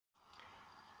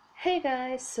Hey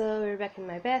guys, so we're back in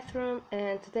my bathroom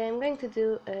and today I'm going to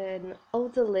do an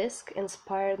Odalisque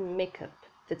inspired makeup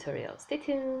tutorial. Stay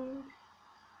tuned!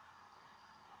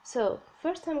 So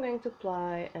first I'm going to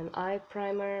apply an eye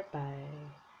primer by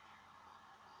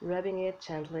rubbing it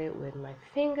gently with my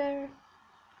finger,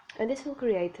 and this will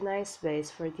create a nice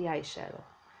base for the eyeshadow.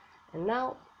 And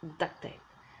now duct tape,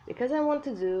 because I want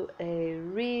to do a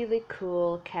really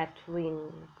cool cat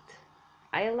winged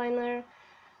eyeliner.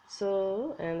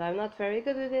 So, and I'm not very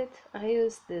good at it, I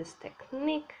use this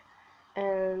technique,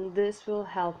 and this will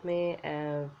help me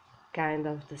have kind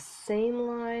of the same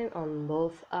line on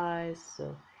both eyes.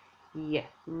 So yeah,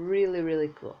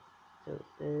 really cool. So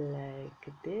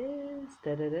like this,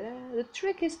 da da da. The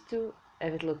trick is to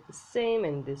have it look the same,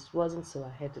 and this wasn't, so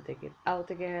I had to take it out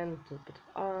again to put it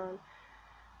on.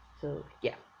 So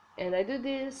yeah, and I do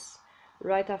this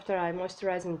right after I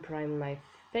moisturize and prime my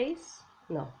face.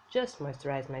 No, just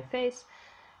moisturize my face.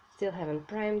 Still haven't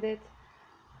primed it.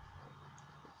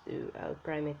 I'll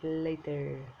prime it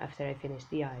later after I finish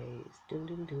the eyes. Dun,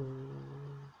 dun, dun.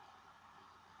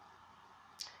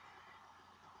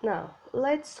 Now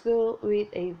let's go with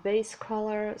a base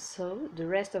color so the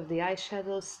rest of the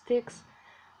eyeshadow sticks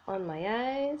on my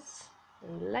eyes,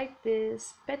 and like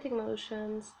this, patting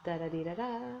motions, da da da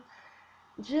da.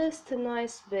 Just a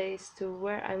nice base to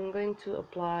where I'm going to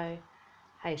apply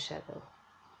eyeshadow.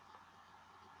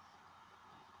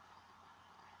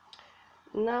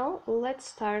 Now let's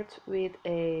start with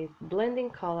a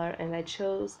blending color, and I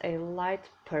chose a light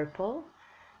purple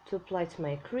to apply to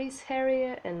my crease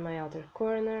area and my outer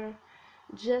corner,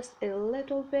 just a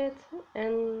little bit.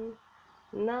 And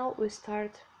now we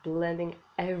start blending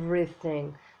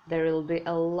everything. There will be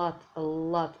a lot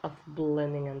of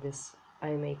blending on this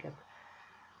eye makeup.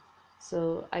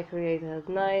 So I created a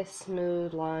nice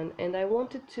smooth line, and I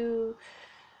wanted to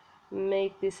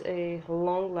make this a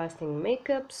long-lasting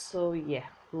makeup, so yeah,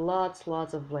 lots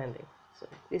of blending. So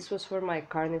this was for my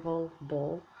Carnival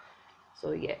ball,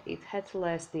 so yeah, it had to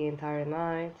last the entire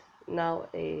night. Now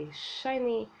a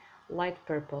shiny light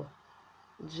purple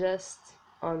just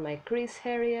on my crease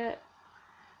area,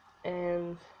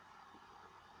 and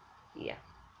yeah,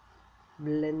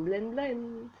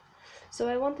 blend. So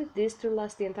I wanted this to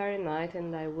last the entire night,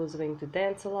 and I was going to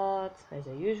dance a lot as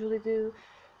I usually do,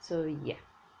 so yeah,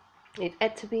 it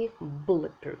had to be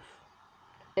bulletproof.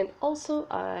 And also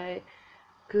I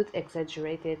could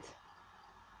exaggerate it.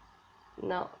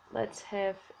 Now let's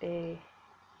have a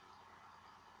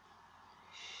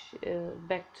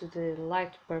back to the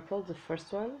light purple, the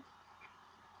first one.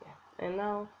 Yeah. And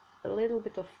now a little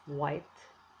bit of white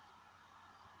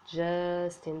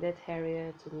just in that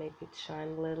area to make it shine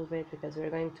a little bit, because we're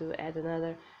going to add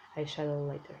another eyeshadow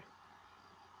later.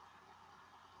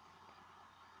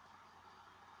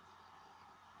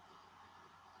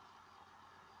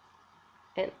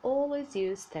 And always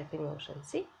use tapping motion.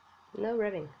 See? No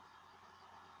rubbing.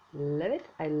 Love it?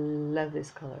 I love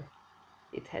this color.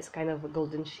 It has kind of a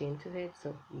golden sheen to it,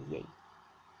 so yay.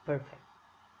 Perfect.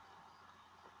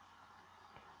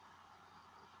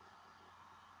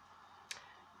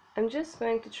 I'm just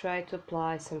going to try to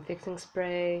apply some fixing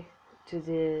spray to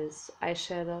this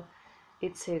eyeshadow.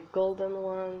 It's a golden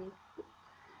one,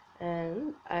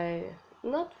 and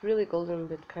not really golden,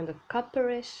 but kind of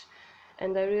copperish,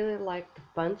 and I really like the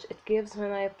punch it gives when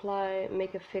I apply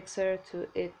makeup fixer to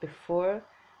it before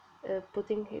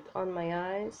putting it on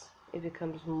my eyes. It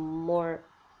becomes more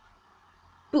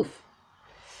poof.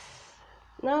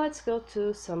 Now let's go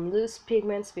to some loose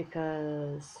pigments,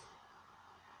 because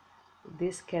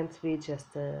this can't be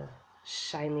just a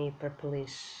shiny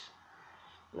purplish.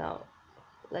 Now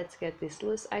let's get this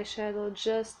loose eyeshadow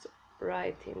just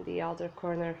right in the outer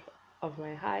corner of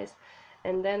my eyes,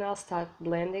 and then I'll start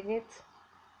blending it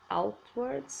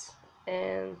outwards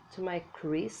and to my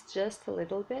crease just a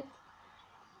little bit.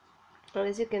 And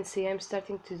as you can see, I'm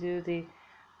starting to do the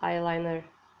eyeliner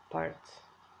part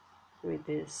with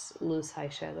this loose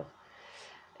eyeshadow,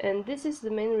 and this is the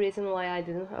main reason why I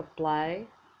didn't apply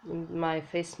my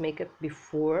face makeup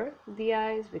before the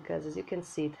eyes, because as you can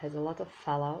see, it has a lot of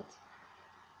fallout.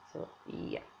 So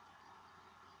yeah,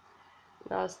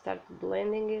 now I'll start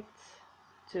blending it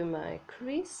to my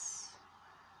crease.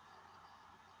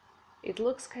 It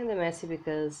looks kind of messy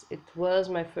because it was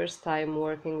my first time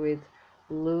working with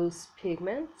loose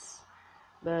pigments,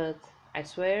 but I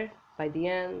swear by the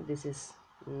end this is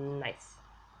nice.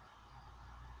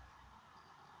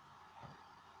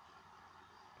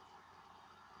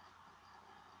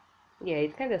 Yeah,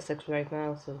 it kind of sucks right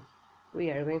now, so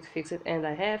we are going to fix it, and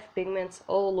I have pigments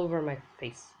all over my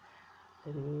face.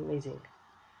 Amazing.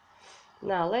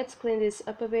 Now let's clean this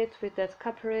up a bit with that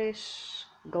copperish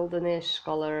goldenish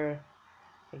color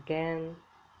again.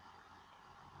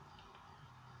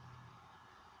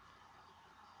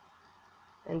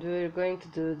 And we're going to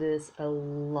do this a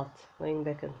lot, going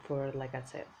back and forth like I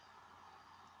said.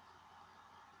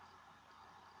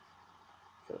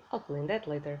 So I'll clean that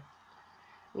later.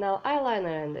 Now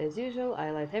eyeliner, and as usual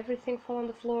I let everything fall on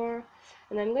the floor,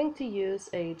 and I'm going to use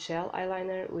a gel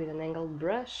eyeliner with an angled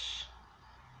brush.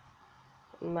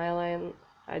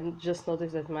 I just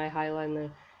noticed that my eyeliner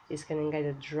is getting kind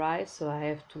of dry, so I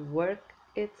have to work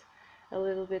it a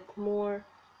little bit more.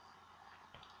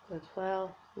 But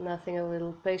well, nothing a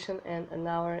little patient and an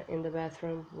hour in the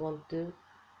bathroom won't do.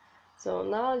 So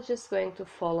now I'm just going to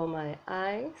follow my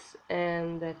eyes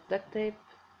and that duct tape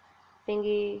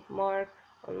thingy mark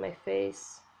on my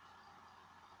face.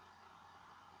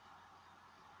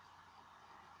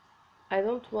 I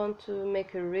don't want to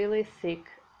make a really thick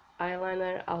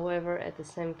eyeliner, however at the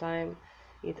same time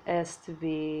it has to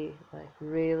be like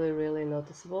really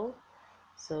noticeable,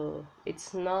 so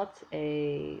it's not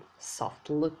a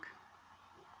soft look.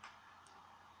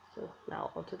 So now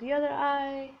onto the other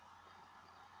eye,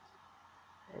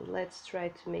 and let's try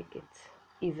to make it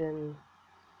even,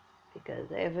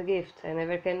 because I have a gift, I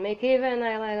never can make even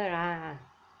eyeliner.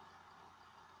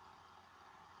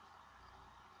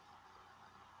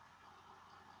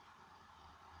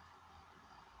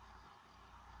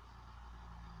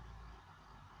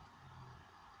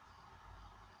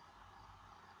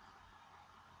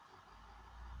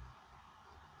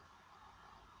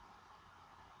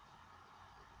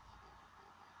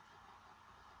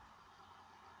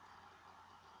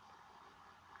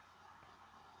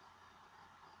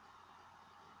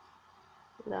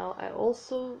 Now I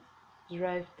also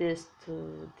drive this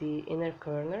to the inner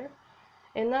corner,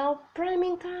 and now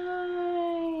priming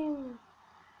time!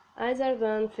 Eyes are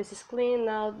done, face is clean.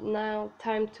 Now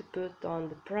time to put on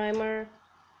the primer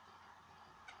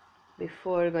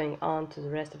before going on to the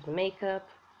rest of the makeup.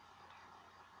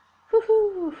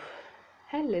 Woohoo!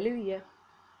 Hallelujah!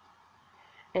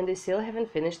 And we still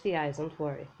haven't finished the eyes, don't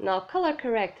worry. Now color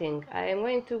correcting. I am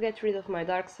going to get rid of my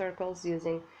dark circles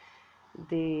using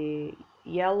the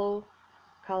yellow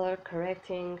color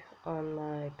correcting on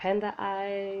my panda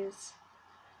eyes.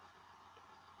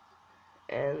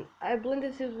 And I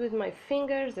blended it with my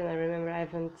fingers, and I remember I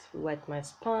haven't wet my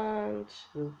sponge.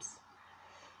 Oops.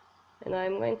 And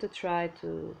I'm going to try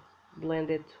to blend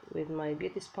it with my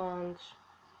beauty sponge,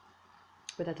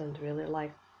 but I don't really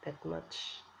like that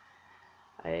much.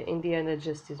 In the end I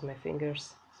just use my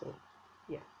fingers, so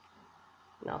yeah.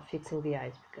 Now fixing the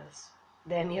eyes, because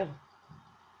damn you.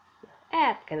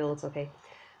 Kinda looks okay.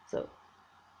 So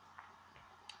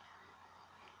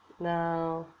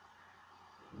now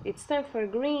it's time for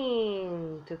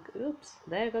green to, oops,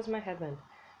 there goes my headband.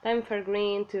 Time for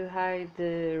green to hide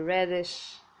the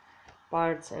reddish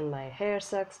parts, and my hair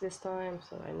sucks this time,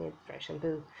 so I need fresh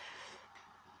shampoo.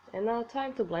 And now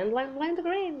time to blend the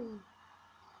green.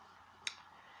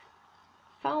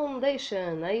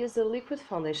 Foundation. I use a liquid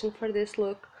foundation for this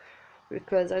look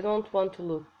because I don't want to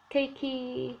look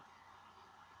cakey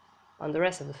on the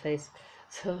rest of the face.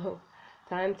 So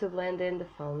time to blend in the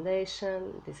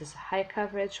foundation. This is a high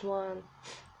coverage one.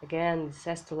 Again, this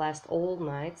has to last all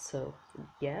night, so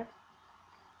yeah.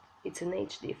 It's an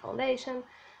HD foundation,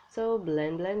 so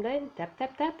blend,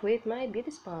 tap with my beauty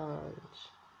sponge.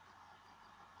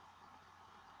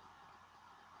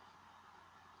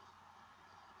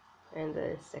 And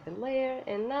the second layer,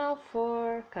 and now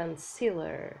for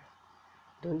concealer.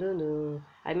 Dun dun dun.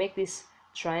 I make these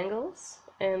triangles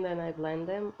and then I blend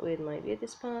them with my beauty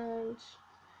sponge.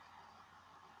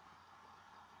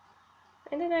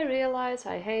 And then I realize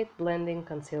I hate blending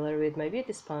concealer with my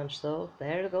beauty sponge, so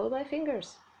there go my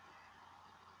fingers.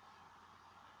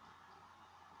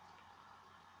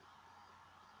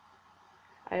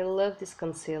 I love this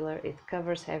concealer, it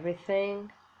covers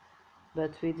everything,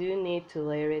 but we do need to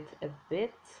layer it a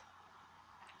bit,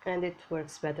 and it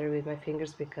works better with my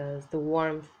fingers because the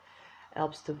warmth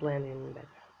helps to blend in better.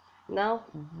 Now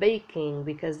baking,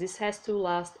 because this has to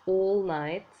last all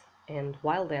night and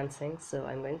while dancing, so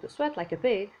I'm going to sweat like a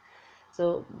pig.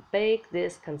 So bake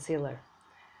this concealer.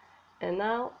 And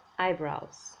now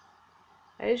eyebrows.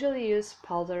 I usually use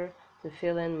powder to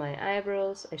fill in my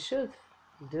eyebrows. I should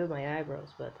do my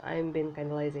eyebrows, but I'm being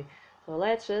kind of lazy. So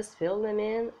let's just fill them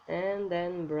in and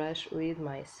then brush with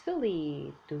my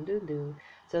spoolie. Doo doo doo.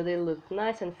 So they look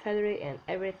nice and feathery and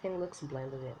everything looks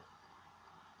blended in.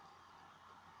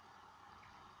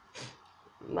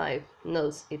 My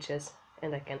nose itches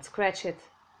and I can't scratch it.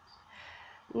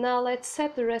 Now let's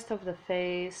set the rest of the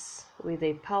face with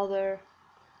a powder.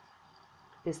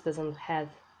 This doesn't add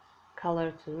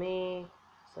color to me.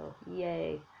 So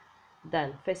yay,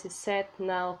 done. Face is set.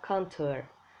 Now contour.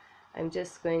 I'm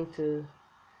just going to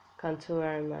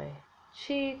contour my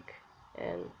cheek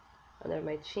and under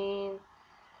my chin.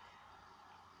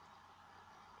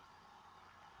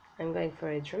 I'm going for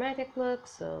a dramatic look,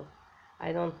 so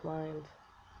I don't mind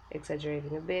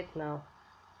exaggerating a bit. Now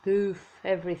poof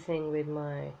everything with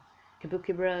my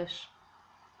kabuki brush.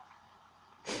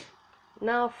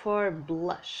 Now for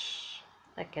blush.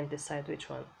 I can't decide which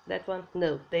one. That one?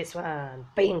 No, this one.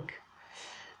 Pink.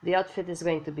 The outfit is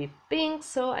going to be pink,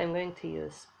 so I'm going to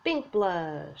use pink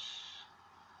blush.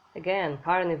 Again,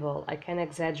 Carnival. I can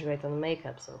exaggerate on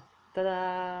makeup, so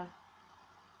ta-da!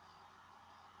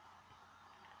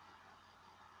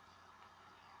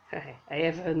 I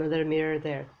have another mirror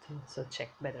there too, so check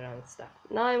better on stuff.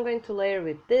 Now I'm going to layer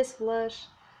with this blush.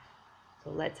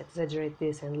 So let's exaggerate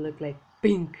this and look like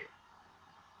pink.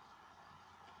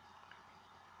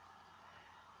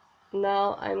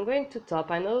 Now I'm going to top.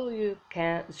 I know you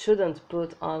shouldn't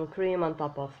put on cream on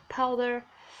top of powder.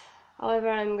 However,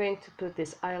 I'm going to put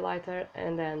this highlighter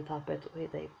and then top it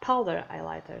with a powder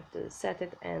highlighter to set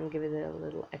it and give it a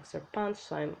little extra punch.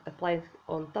 So I'm applying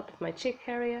on top of my cheek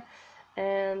area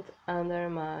and under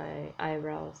my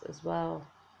eyebrows as well,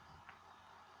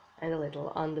 and a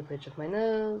little on the bridge of my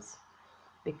nose,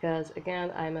 because again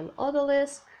I'm an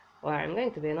odalisque, or I'm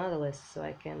going to be an odalisque, so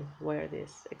I can wear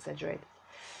this exaggerated.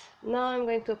 Now I'm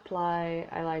going to apply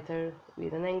highlighter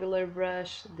with an angular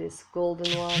brush, this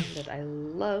golden one that I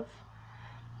love,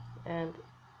 and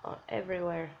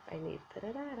everywhere I need.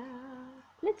 Ta-da-da-da.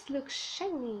 Let's look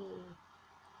shiny.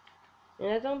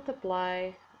 And I don't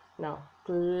apply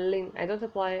I don't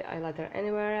apply highlighter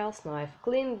anywhere else. Now I've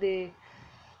cleaned the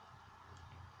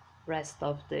rest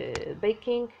of the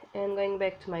baking and going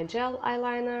back to my gel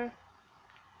eyeliner,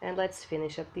 and let's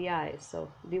finish up the eyes.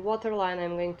 So the waterline,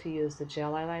 I'm going to use the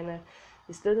gel eyeliner.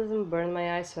 This doesn't burn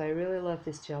my eyes, so I really love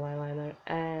this gel eyeliner,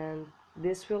 and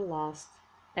this will last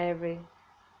every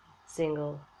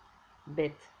single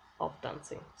bit of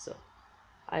dancing, so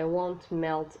I won't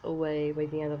melt away by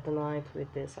the end of the night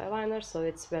with this eyeliner, so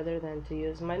it's better than to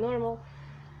use my normal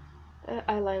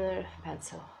eyeliner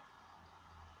pencil.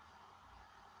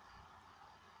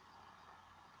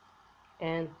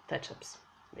 And touch-ups,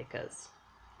 because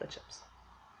touch-ups.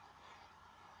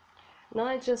 Now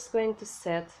I'm just going to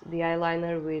set the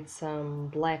eyeliner with some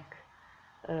black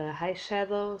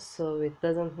eyeshadow so it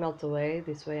doesn't melt away.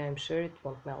 This way I'm sure it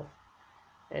won't melt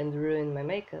and ruin my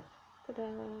makeup. Ta-da!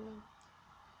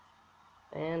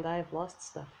 And I've lost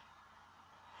stuff.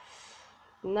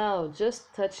 Now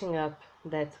just touching up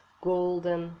that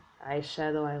golden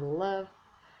eyeshadow I love,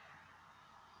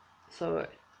 so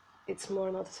it's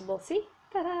more noticeable. See?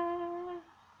 Ta-da!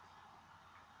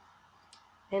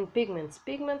 And pigments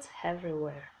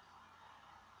everywhere.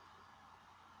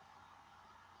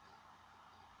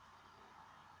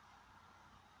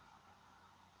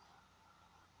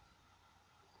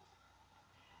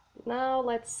 Now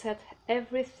let's set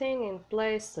everything in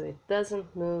place so it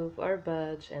doesn't move or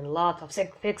budge, and lot of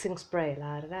fixing spray.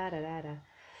 La, da, da, da, da.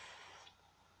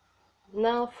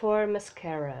 Now for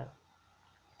mascara.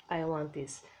 I want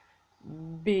these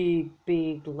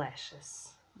big lashes,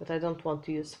 but I don't want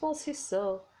to use falsies,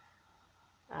 so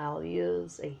I'll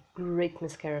use a great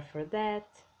mascara for that.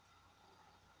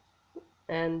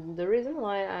 And the reason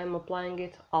why I'm applying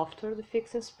it after the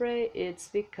fixing spray, it's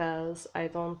because I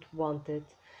don't want it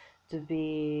to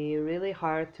be really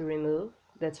hard to remove.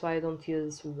 That's why I don't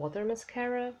use water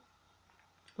mascara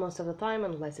most of the time,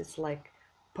 unless it's like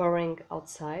pouring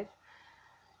outside.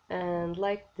 And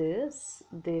like this,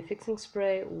 the fixing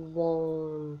spray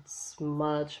won't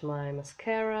smudge my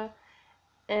mascara,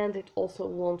 and it also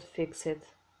won't fix it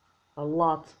a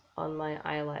lot on my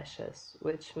eyelashes,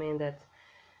 which means that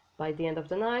by the end of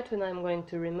the night, when I'm going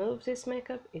to remove this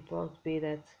makeup, it won't be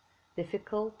that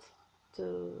difficult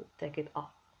to take it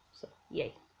off. So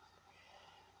yay!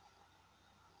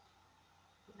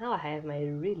 Now I have my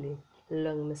really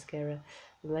long mascara,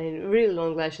 my really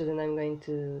long lashes, and I'm going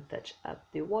to touch up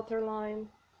the waterline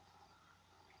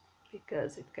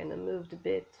because it kind of moved a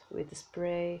bit with the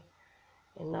spray,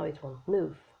 and now it won't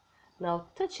move. Now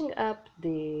touching up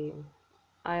the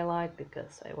highlight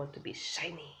because I want to be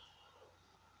shiny.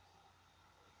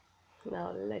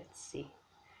 Now let's see.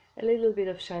 A little bit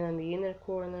of shine on the inner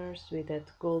corners with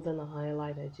that golden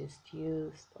highlight I just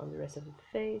used on the rest of the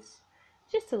face.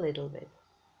 Just a little bit,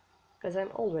 because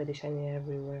I'm already shiny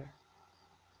everywhere.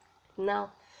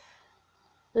 Now,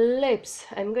 lips.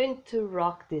 I'm going to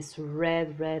rock this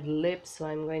red lips, so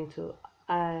I'm going to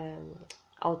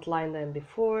outline them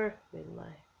before with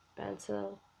my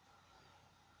pencil.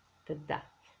 Ta-da!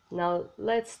 Now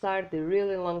let's start the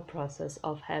really long process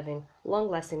of having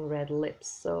long-lasting red lips.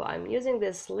 So I'm using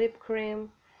this lip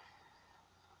cream,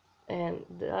 and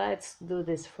let's do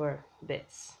this for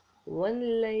bits.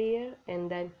 One layer and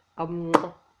then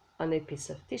on a piece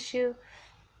of tissue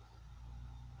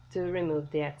to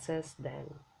remove the excess,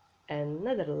 then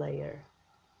another layer.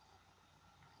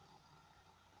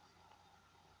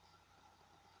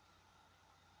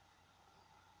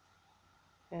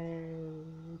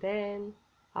 And then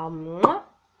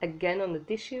again on the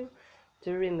tissue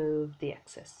to remove the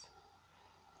excess.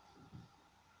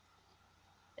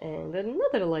 And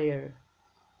another layer.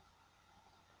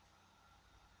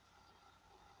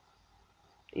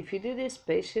 If you do this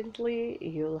patiently,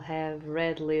 you'll have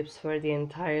red lips for the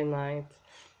entire night.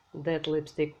 That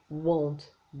lipstick won't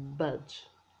budge,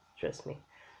 trust me.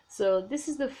 So this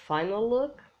is the final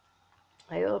look.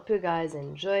 I hope you guys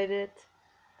enjoyed it.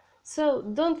 So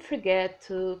don't forget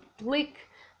to click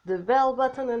the bell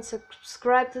button and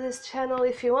subscribe to this channel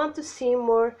if you want to see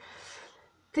more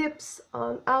tips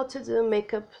on how to do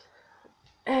makeup.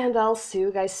 And I'll see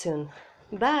you guys soon.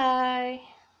 Bye!